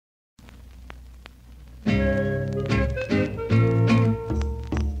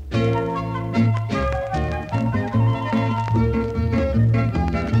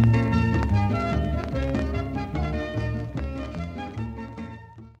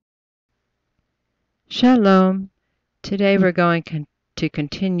Shalom. Today we're going to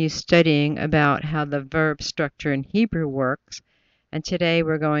continue studying about how the verb structure in Hebrew works, and today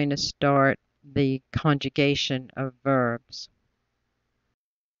we're going to start the conjugation of verbs.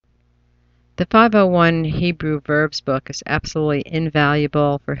 The 501 Hebrew Verbs book is absolutely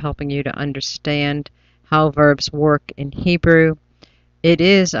invaluable for helping you to understand how verbs work in Hebrew. It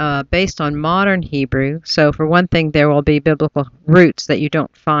is based on modern Hebrew, so for one thing there will be biblical roots that you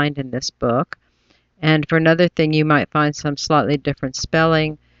don't find in this book. And for another thing, you might find some slightly different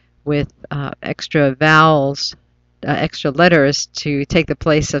spelling with extra vowels, extra letters to take the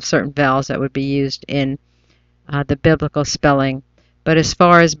place of certain vowels that would be used in the biblical spelling. But as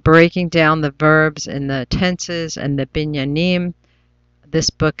far as breaking down the verbs and the tenses and the binyanim, this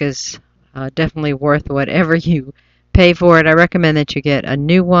book is definitely worth whatever you pay for it. I recommend that you get a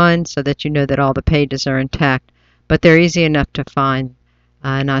new one so that you know that all the pages are intact, but they're easy enough to find.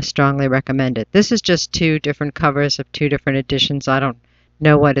 And I strongly recommend it. This is just two different covers of two different editions. I don't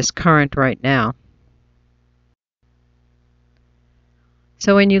know what is current right now.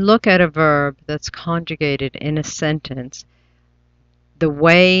 So when you look at a verb that's conjugated in a sentence, the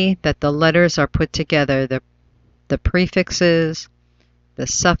way that the letters are put together, the prefixes, the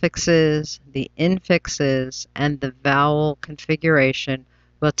suffixes, the infixes, and the vowel configuration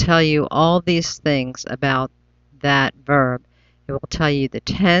will tell you all these things about that verb. It will tell you the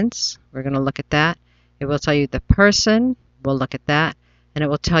tense, we're going to look at that. It will tell you the person, we'll look at that. And it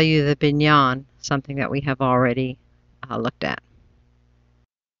will tell you the binyan, something that we have already looked at.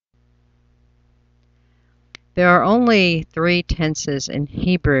 There are only 3 tenses in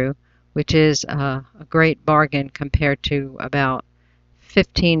Hebrew, which is a great bargain compared to about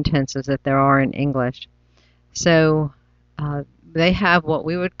 15 tenses that there are in English. So they have what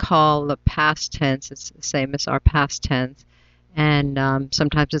we would call the past tense. It's the same as our past tense. And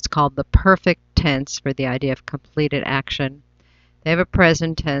sometimes it's called the perfect tense for the idea of completed action. They have a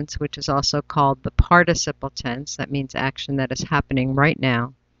present tense, which is also called the participle tense. That means action that is happening right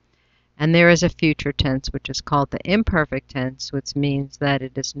now. And there is a future tense, which is called the imperfect tense, which means that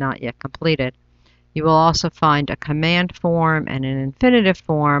it is not yet completed. You will also find a command form and an infinitive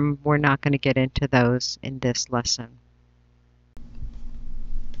form. We're not going to get into those in this lesson.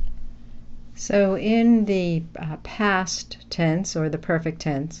 So in the past tense, or the perfect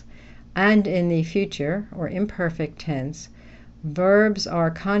tense, and in the future, or imperfect tense, verbs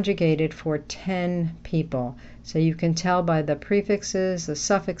are conjugated for 10 people. So you can tell by the prefixes, the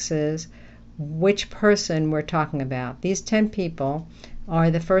suffixes, which person we're talking about. These 10 people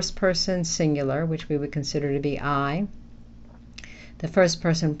are the first person singular, which we would consider to be I, the first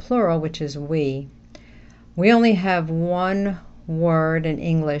person plural, which is we. We only have one word in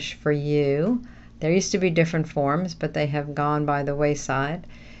English for you. There used to be different forms, but they have gone by the wayside.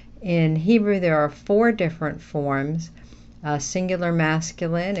 In Hebrew, there are 4 different forms. Singular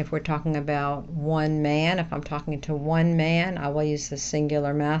masculine, if we're talking about one man. If I'm talking to one man, I will use the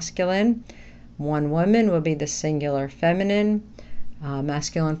singular masculine. One woman will be the singular feminine.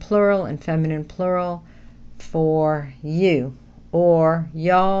 Masculine plural and feminine plural for you, or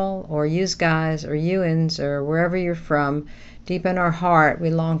y'all, or yous guys, or you'ins, or wherever you're from. Deep in our heart,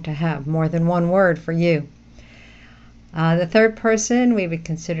 we long to have more than one word for you. The third person we would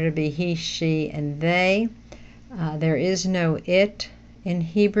consider to be he, she, and they. There is no it in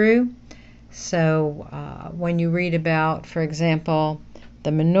Hebrew. So when you read about, for example, the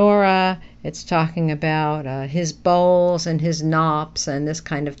menorah, it's talking about his bowls and his knops and this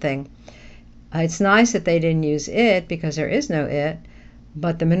kind of thing. It's nice that they didn't use it because there is no it,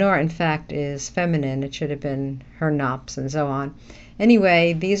 but the menorah, in fact, is feminine. It should have been her knops and so on.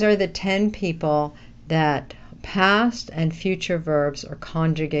 Anyway, these are the 10 people that past and future verbs are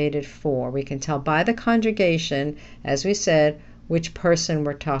conjugated for. We can tell by the conjugation, as we said, which person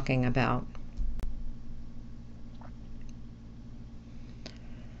we're talking about.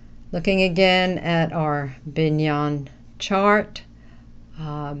 Looking again at our binyan chart,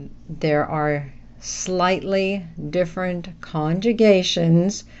 there are slightly different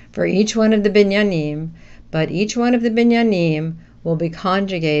conjugations for each one of the binyanim, but each one of the binyanim will be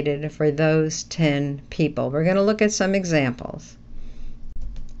conjugated for those 10 people. We're going to look at some examples.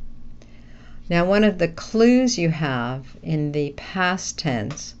 Now, one of the clues you have in the past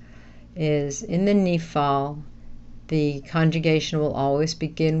tense is in the nifal, the conjugation will always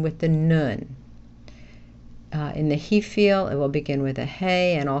begin with the nun. In the hifil, it will begin with a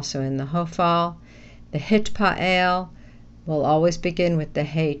hey, and also in the hofal. The hitpa'el will always begin with the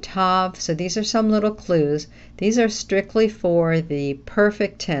hey tav. So these are some little clues. These are strictly for the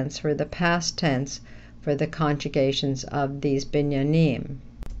perfect tense, for the past tense, for the conjugations of these binyanim.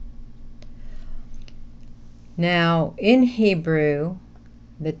 Now, in Hebrew,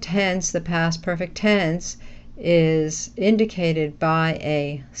 the tense, the past perfect tense, is indicated by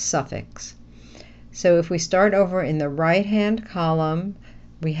a suffix. So if we start over in the right-hand column,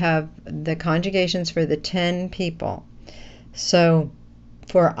 we have the conjugations for the 10 people. So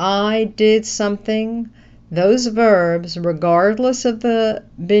for I did something, those verbs, regardless of the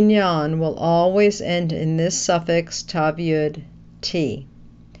binyan, will always end in this suffix tav yud t.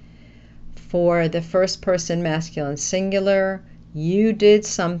 For the first person masculine singular, you did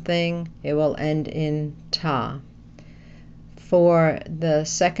something, it will end in ta. For the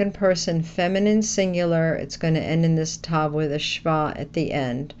second person feminine singular, it's going to end in this tav with a shva at the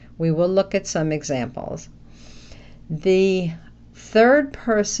end. We will look at some examples. The third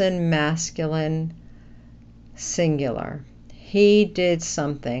person masculine singular, he did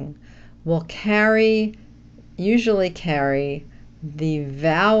something, will usually carry the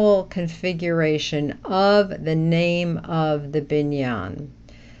vowel configuration of the name of the binyan.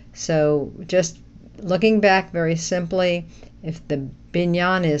 So just looking back very simply, if the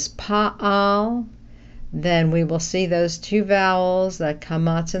binyan is pu'al, then we will see those two vowels, that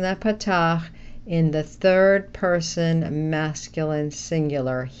kamatz and that patach, in the third person masculine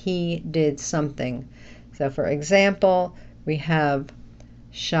singular. He did something. So for example, we have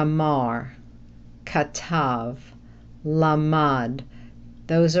shamar, katav, lamad.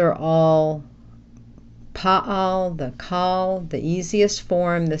 Those are all pu'al, the kal, the easiest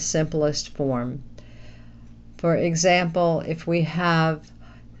form, the simplest form. For example, if we have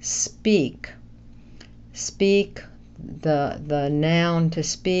speak, the noun to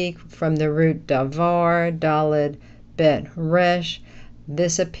speak, from the root davar, dalid, bet, resh,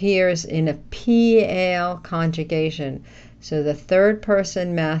 this appears in a pu'al conjugation. So the third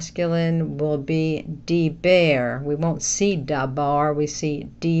person masculine will be diber. We won't see dabar, we see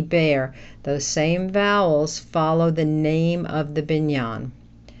diber. Those same vowels follow the name of the binyan.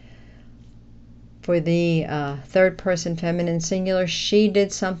 For the third person feminine singular, she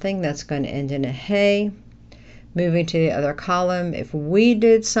did something, that's going to end in a hey. Moving to the other column, if we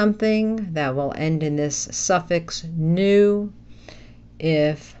did something, that will end in this suffix nu.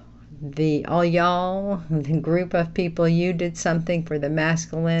 If all y'all, the group of people, you did something, for the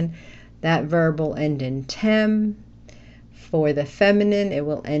masculine, that verb will end in tem. For the feminine, it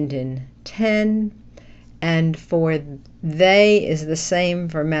will end in ten. And for they is the same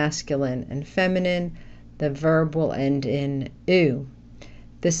for masculine and feminine. The verb will end in u.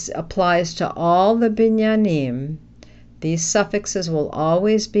 This applies to all the binyanim. These suffixes will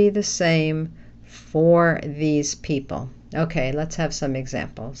always be the same for these people. Okay, let's have some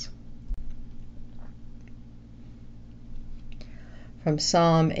examples. From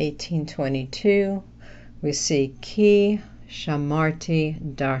Psalm 18:22, we see Ki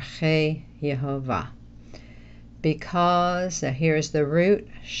shamarti darchei Yehovah. Because, here's the root,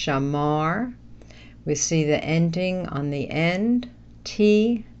 shamar. We see the ending on the end,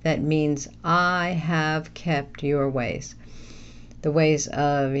 T, that means I have kept your ways, the ways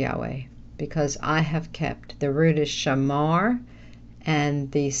of Yahweh, because I have kept. The root is shamar,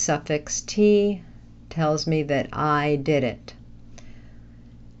 and the suffix T tells me that I did it.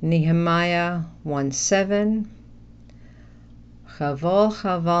 Nehemiah 1:7, Chavol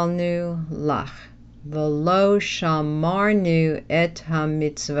chavalnu lach, v'lo shamarnu et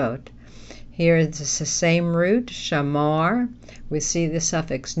hamitzvot. Here it's the same root, shamar. We see the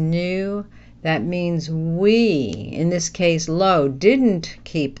suffix nu. That means we, in this case lo, didn't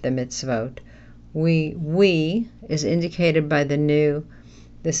keep the mitzvot. We is indicated by the nu.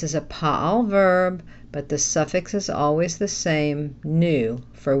 This is a pu'al verb, but the suffix is always the same, nu,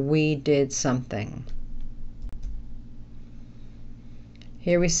 for we did something.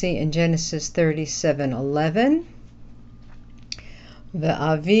 Here we see in Genesis 37:11,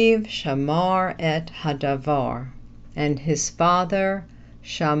 Ve'aviv shamar et hadavar, and his father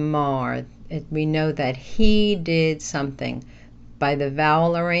shamar. We know that he did something by the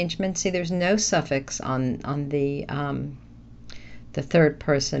vowel arrangement. See, there's no suffix on the third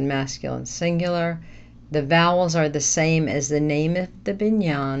person masculine singular. The vowels are the same as the name of the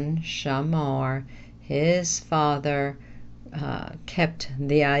binyan, shamar. His father kept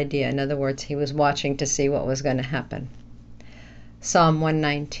the idea. In other words, he was watching to see what was going to happen. Psalm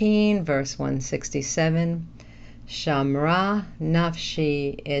 119, verse 167, Shamra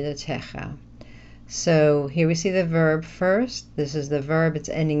nafshi edotecha. So here we see the verb first. This is the verb. It's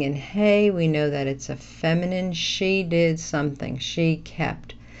ending in hey. We know that it's a feminine. She did something. She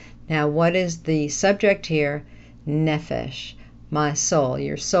kept. Now, what is the subject here? Nefesh, my soul.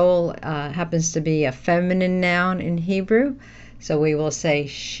 Your soul happens to be a feminine noun in Hebrew. So we will say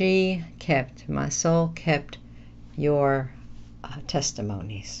she kept. My soul kept your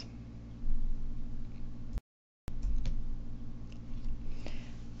testimonies.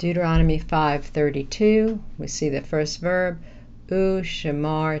 Deuteronomy 5:32, we see the first verb,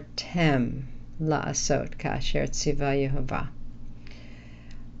 Ushamartem la'asot kasher tziva Yehovah.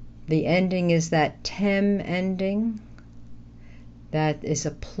 The ending is that tem ending. That is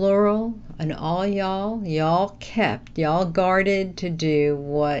a plural, an all y'all kept, y'all guarded to do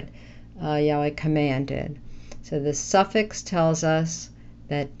what Yahweh commanded. So the suffix tells us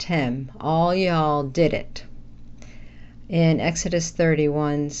that tem, all y'all did it. In Exodus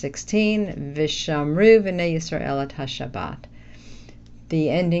 31:16, Vishamru v'nei Yisrael et hashabat. The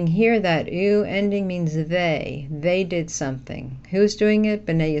ending here, that u ending, means they did something. Who's doing it?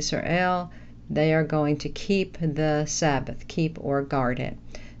 B'nei Yisrael. They are going to keep the Sabbath, keep or guard it.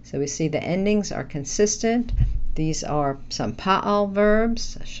 So we see the endings are consistent. These are some pu'al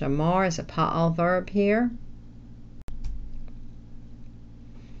verbs. Shamar is a pu'al verb here.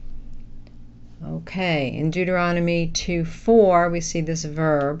 Okay, in Deuteronomy 2:4, we see this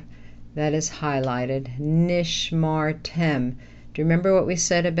verb that is highlighted, nishmartem. Do you remember what we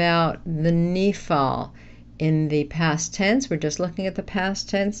said about the nifal in the past tense? We're just looking at the past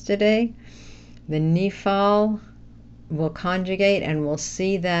tense today. The nifal will conjugate and we'll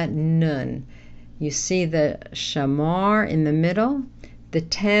see that nun. You see the shamar in the middle. The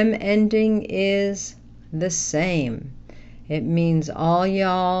tem ending is the same. It means all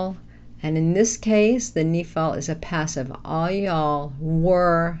y'all. And in this case, the nifal is a passive. All y'all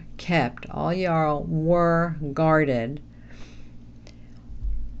were kept. All y'all were guarded.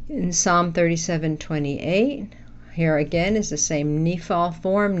 In Psalm 37:28, here again is the same nifal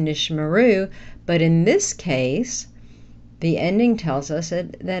form, nishmaru, but in this case, the ending tells us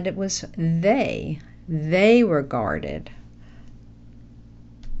that it was they. They were guarded.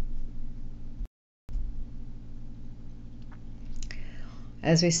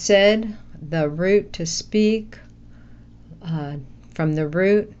 As we said, the root to speak, from the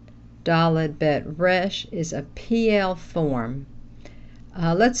root, daled bet resh, is a pu'al form.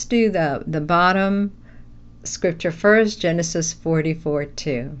 Let's do the bottom scripture first, Genesis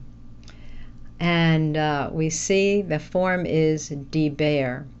 44:2. And we see the form is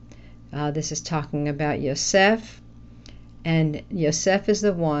diber. This is talking about Yosef, and Yosef is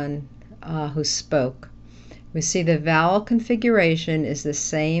the one who spoke. We see the vowel configuration is the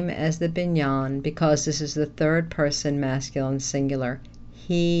same as the binyan because this is the third person masculine singular.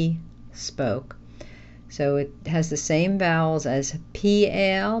 He spoke. So it has the same vowels as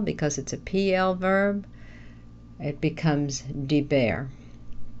pu'al because it's a pu'al verb. It becomes diber.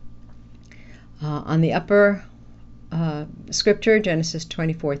 On the upper scripture, Genesis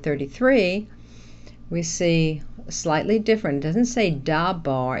 24:33, we see slightly different. It doesn't say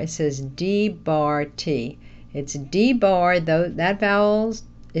dabar, it says d-bar-t. It's d-bar, though that vowel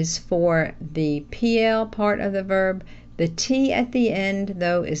is for the pu'al part of the verb. The t at the end,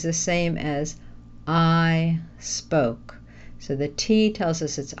 though, is the same as I spoke. So the t tells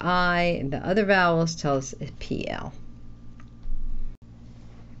us it's I, and the other vowels tell us it's pu'al.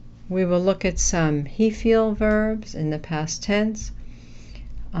 We will look at some he-feel verbs in the past tense.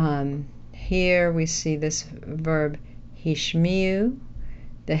 Here we see this verb hishmiu.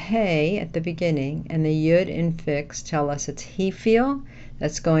 The hey at the beginning and the yud infix tell us it's he-feel.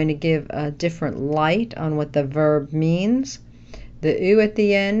 That's going to give a different light on what the verb means. The u at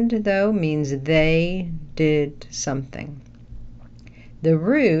the end, though, means they did something. The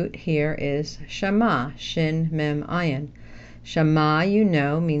root here is shama, shin, mem, ayin. Shama, you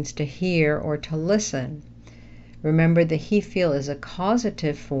know, means to hear or to listen. Remember, the he-feel is a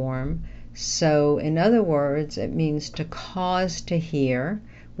causative form, so in other words, it means to cause to hear.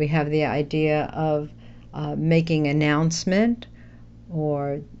 We have the idea of making announcement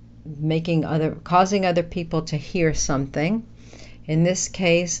or causing other people to hear something. In this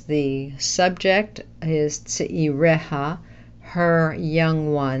case, the subject is tzi'ireha, her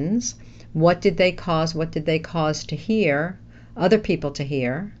young ones. What did they cause? What did they cause to hear? Other people to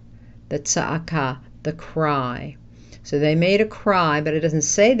hear. The tza'aka, the cry. So they made a cry, but it doesn't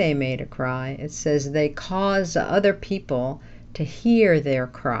say they made a cry. It says they caused other people to hear their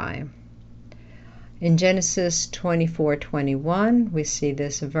cry. In Genesis 24:21, we see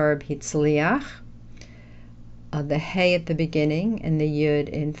this verb hitzliach. The hey at the beginning and the yud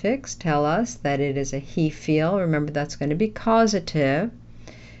infix tell us that it is a he-feel. Remember, that's going to be causative.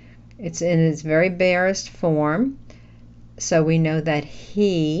 It's in its very barest form. So we know that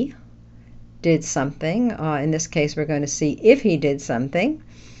he did something. In this case, we're going to see if he did something.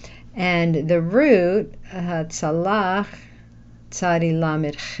 And the root, tzalach, tzadi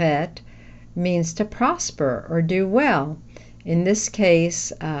lamed chet, means to prosper or do well. In this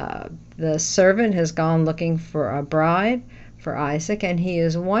case, the servant has gone looking for a bride for Isaac, and he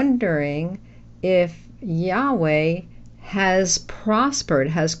is wondering if Yahweh has prospered,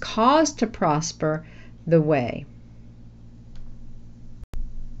 has caused to prosper the way.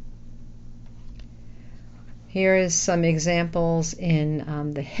 Here is some examples in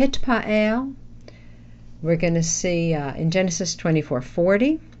the hitpa'el. We're going to see in Genesis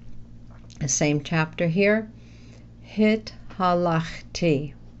 24:40, the same chapter here, hit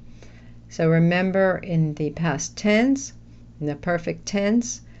halachti. So remember, in the past tense, in the perfect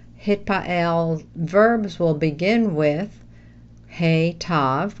tense, hitpa'el verbs will begin with hey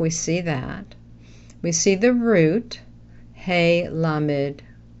tav. We see that. We see the root, hey lamed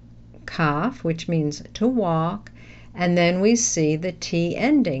kaf, which means to walk, and then we see the T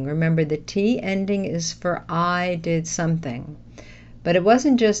ending. Remember, the T ending is for I did something. But it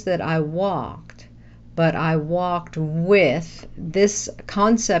wasn't just that I walked, but I walked with. This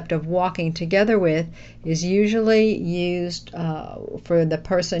concept of walking together with is usually used for the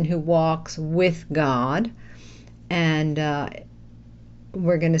person who walks with God. And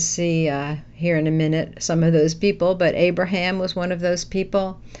we're going to see here in a minute some of those people, but Abraham was one of those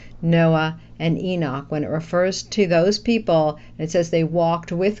people, Noah and Enoch. When it refers to those people, it says they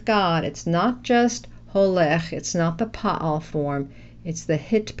walked with God. It's not just holech, it's not the pu'al form, it's the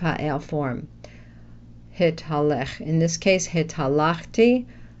hitpa'el form. Hit halech. In this case, hit halachti,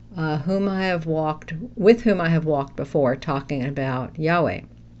 with whom I have walked before, talking about Yahweh.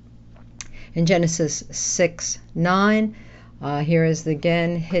 In Genesis 6:9, here is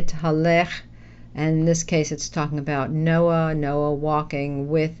again hit halech, and in this case it's talking about Noah walking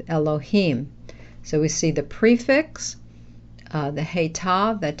with Elohim. So we see the prefix, the hey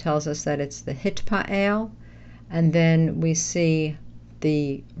tav, that tells us that it's the hitpa'el, and then we see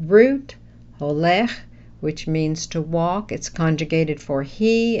the root, holech, which means to walk. It's conjugated for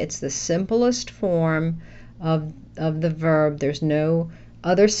he. It's the simplest form of the verb. There's no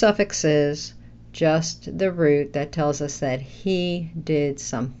other suffixes, just the root that tells us that he did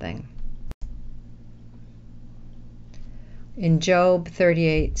something. In Job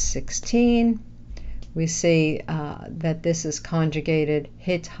 38:16, we see that this is conjugated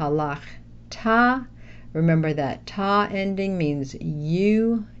hit halach ta. Remember that ta ending means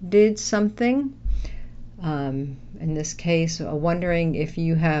you did something. In this case, wondering if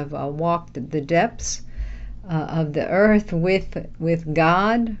you have walked the depths of the earth with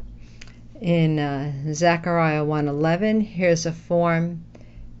God. In Zechariah 1:11, here's a form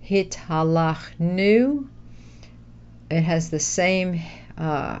hit halach nu. It has the same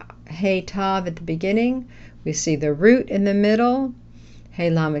hey tav at the beginning. We see the root in the middle, hey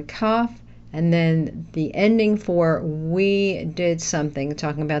lamed kaf, and then the ending for we did something,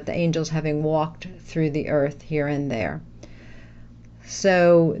 talking about the angels having walked through the earth here and there.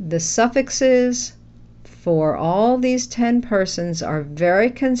 So the suffixes for all these 10 persons are very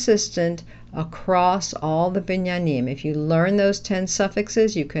consistent across all the binyanim. If you learn those 10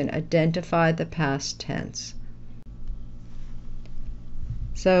 suffixes, you can identify the past tense.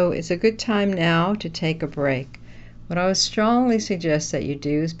 So it's a good time now to take a break. What I would strongly suggest that you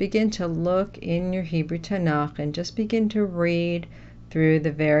do is begin to look in your Hebrew Tanakh and just begin to read through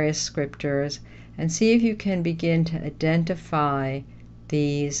the various scriptures and see if you can begin to identify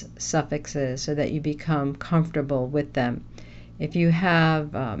these suffixes so that you become comfortable with them. If you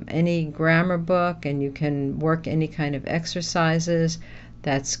have any grammar book and you can work any kind of exercises,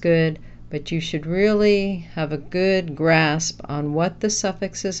 that's good. But you should really have a good grasp on what the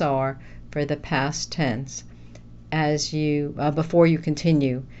suffixes are for the past tense as you before you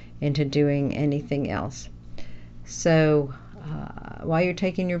continue into doing anything else. So while you're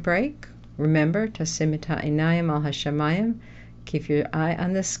taking your break, remember to tasim et ha'einayim al hashamayim. Keep your eye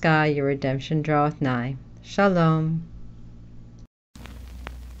on the sky. Your redemption draweth nigh. Shalom.